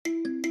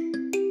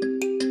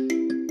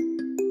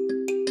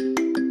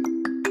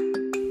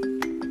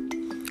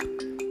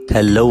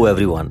Hello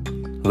everyone.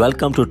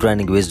 Welcome to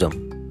Trending Wisdom,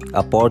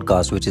 a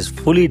podcast which is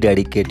fully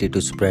dedicated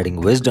to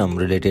spreading wisdom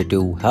related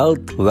to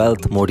health,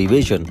 wealth,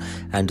 motivation,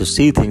 and to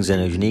see things in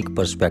a unique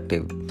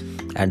perspective.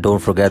 And don't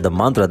forget the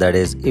mantra that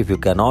is, if you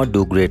cannot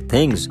do great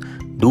things,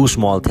 do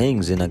small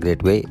things in a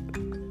great way.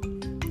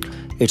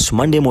 It's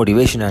Monday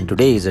Motivation, and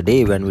today is a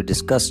day when we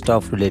discuss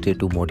stuff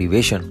related to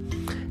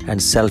motivation and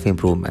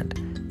self-improvement.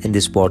 In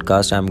this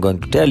podcast, I'm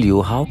going to tell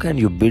you how can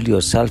you build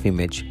your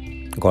self-image.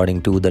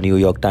 According to the New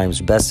York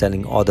Times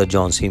best-selling author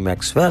John C.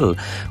 Maxwell,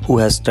 who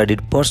has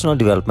studied personal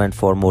development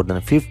for more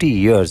than 50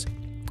 years,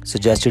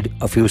 suggested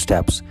a few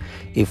steps,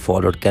 if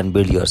followed, can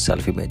build your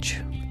self-image.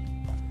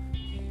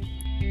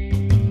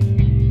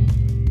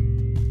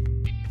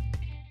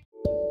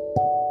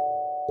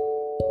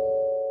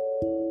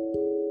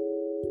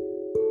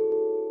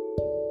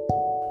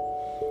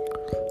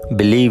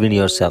 Believe in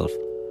yourself.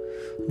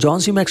 John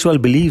C. Maxwell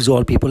believes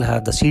all people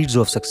have the seeds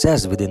of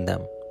success within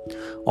them.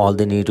 All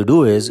they need to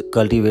do is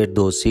cultivate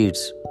those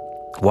seeds,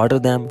 water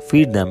them,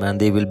 feed them,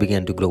 and they will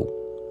begin to grow.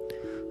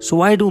 So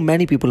why do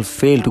many people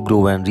fail to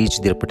grow and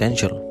reach their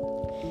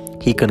potential?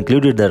 He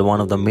concluded that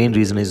one of the main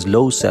reasons is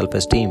low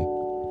self-esteem.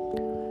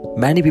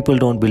 Many people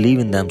don't believe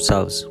in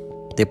themselves.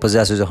 They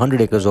possess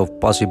 100 acres of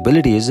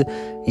possibilities,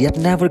 yet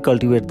never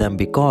cultivate them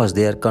because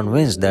they are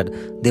convinced that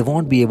they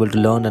won't be able to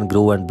learn and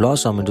grow and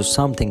blossom into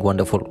something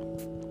wonderful.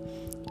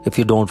 If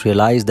you don't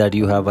realize that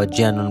you have a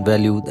genuine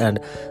value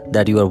and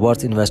that you are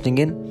worth investing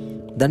in,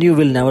 then you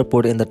will never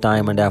put in the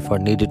time and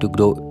effort needed to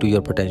grow to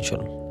your potential.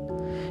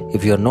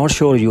 If you are not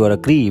sure you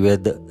agree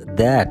with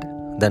that,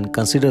 then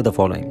consider the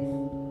following.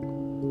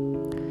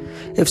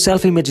 If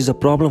self-image is a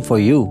problem for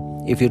you,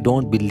 if you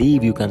don't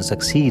believe you can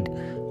succeed,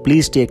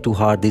 please take to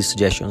heart these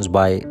suggestions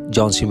by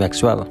John C.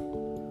 Maxwell.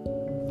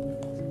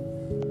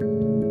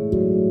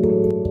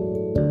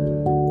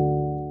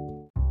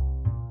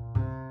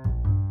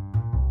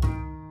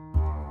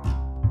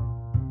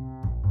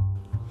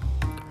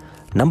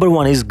 Number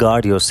 1 is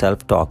guard your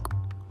self-talk.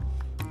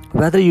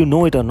 Whether you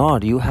know it or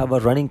not, you have a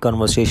running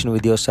conversation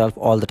with yourself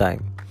all the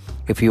time.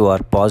 If you are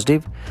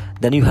positive,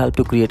 then you help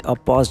to create a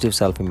positive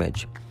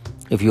self-image.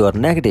 If you are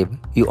negative,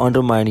 you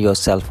undermine your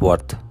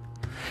self-worth.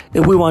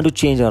 If we want to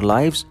change our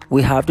lives,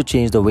 we have to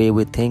change the way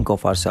we think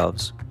of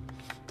ourselves.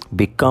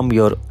 Become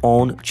your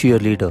own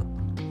cheerleader.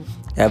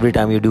 Every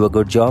time you do a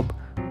good job,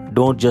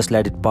 don't just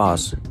let it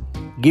pass.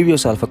 Give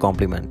yourself a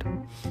compliment.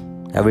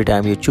 Every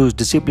time you choose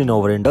discipline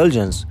over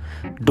indulgence,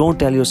 don't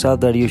tell yourself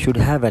that you should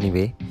have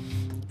anyway.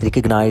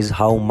 Recognize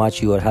how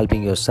much you are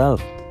helping yourself.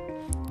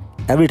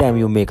 Every time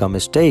you make a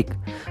mistake,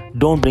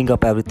 don't bring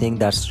up everything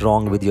that's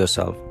wrong with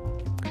yourself.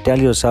 Tell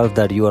yourself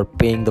that you are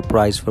paying the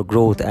price for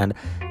growth and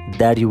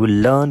that you will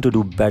learn to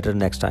do better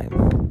next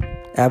time.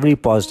 Every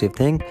positive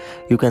thing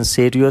you can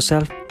say to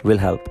yourself will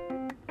help.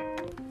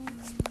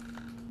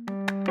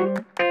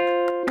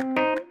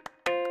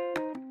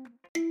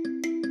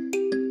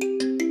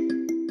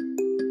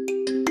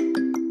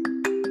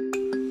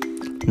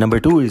 Number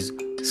 2 is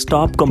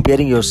stop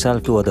comparing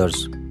yourself to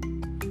others.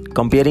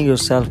 Comparing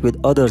yourself with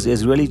others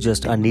is really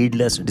just a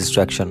needless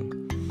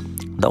distraction.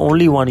 The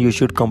only one you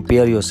should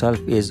compare yourself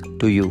is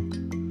to you.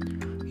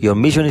 Your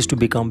mission is to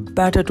become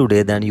better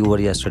today than you were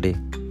yesterday.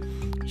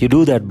 You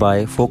do that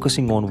by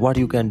focusing on what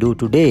you can do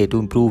today to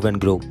improve and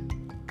grow.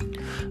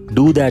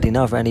 Do that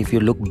enough, and if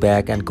you look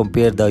back and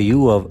compare the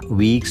you of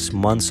weeks,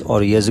 months,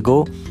 or years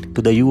ago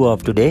to the you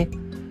of today,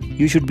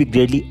 you should be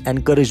greatly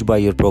encouraged by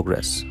your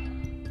progress.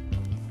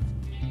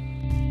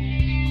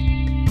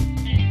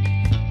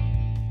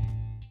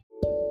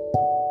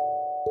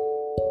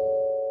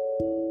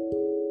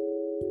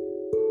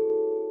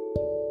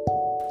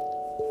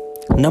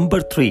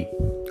 Number 3,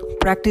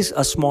 practice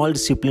a small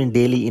discipline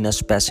daily in a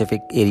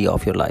specific area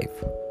of your life.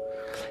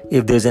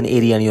 If there's an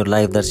area in your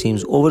life that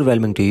seems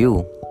overwhelming to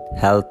you,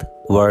 health,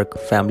 work,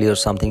 family, or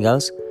something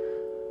else,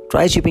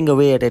 try chipping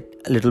away at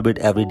it a little bit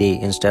every day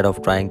instead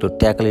of trying to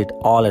tackle it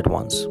all at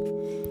once.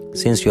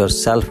 Since your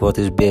self-worth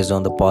is based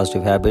on the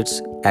positive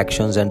habits,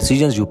 actions, and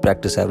decisions you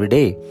practice every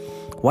day,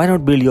 why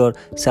not build your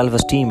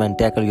self-esteem and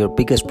tackle your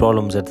biggest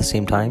problems at the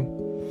same time?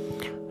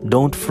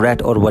 Don't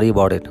fret or worry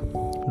about it.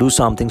 Do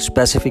something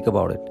specific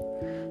about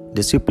it.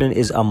 Discipline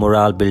is a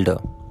morale builder.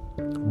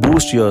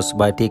 Boost yours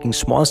by taking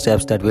small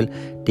steps that will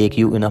take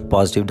you in a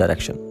positive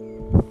direction.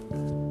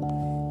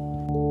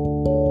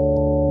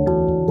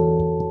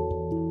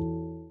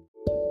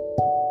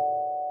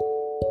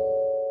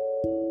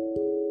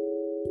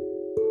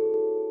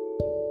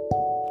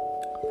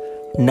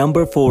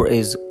 Number 4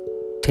 is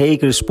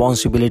take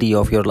responsibility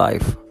of your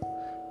life.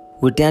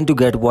 We tend to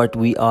get what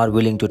we are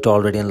willing to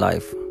tolerate in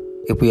life.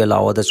 If we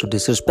allow others to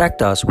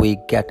disrespect us, we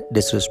get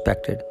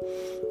disrespected.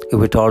 If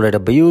we tolerate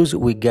abuse,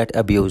 we get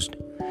abused.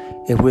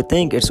 If we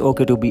think it's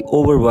okay to be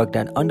overworked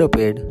and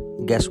underpaid,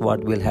 guess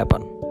what will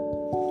happen?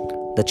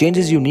 The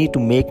changes you need to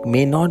make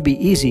may not be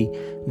easy.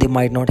 They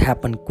might not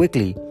happen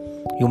quickly.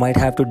 You might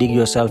have to dig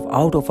yourself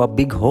out of a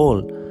big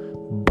hole,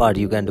 but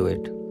you can do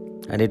it.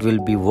 And it will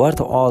be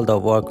worth all the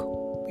work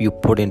you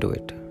put into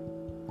it.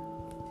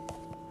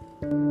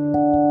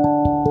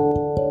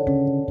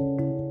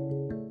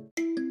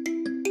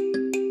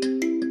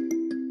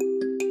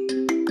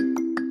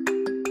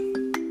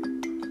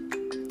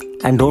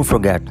 And don't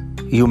forget,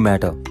 you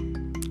matter.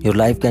 Your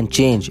life can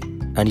change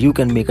and you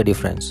can make a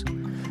difference.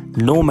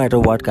 No matter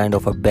what kind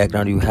of a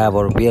background you have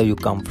or where you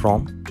come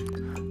from,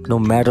 no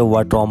matter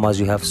what traumas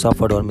you have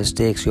suffered or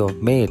mistakes you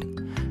have made,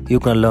 you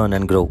can learn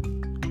and grow.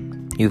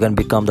 You can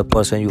become the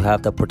person you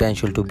have the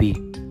potential to be.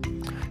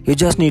 You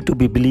just need to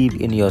believe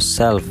in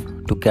yourself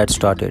to get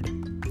started.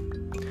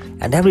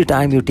 And every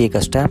time you take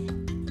a step,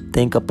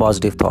 think a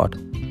positive thought.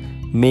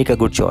 Make a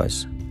good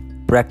choice.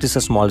 Practice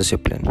a small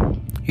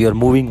discipline. You are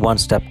moving one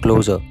step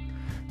closer.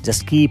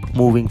 Just keep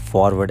moving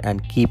forward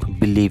and keep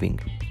believing.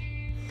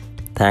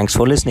 Thanks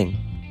for listening.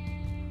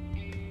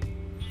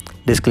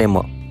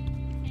 Disclaimer: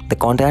 the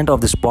content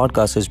of this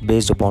podcast is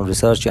based upon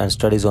research and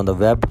studies on the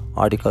web,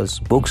 articles,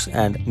 books,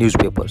 and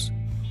newspapers.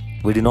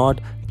 We do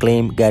not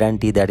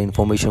guarantee that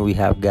information we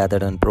have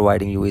gathered and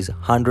providing you is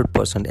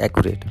 100%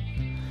 accurate.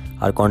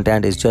 Our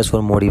content is just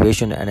for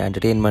motivation and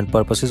entertainment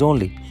purposes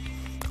only.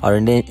 Our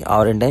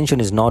intention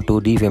is not to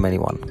defame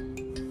anyone.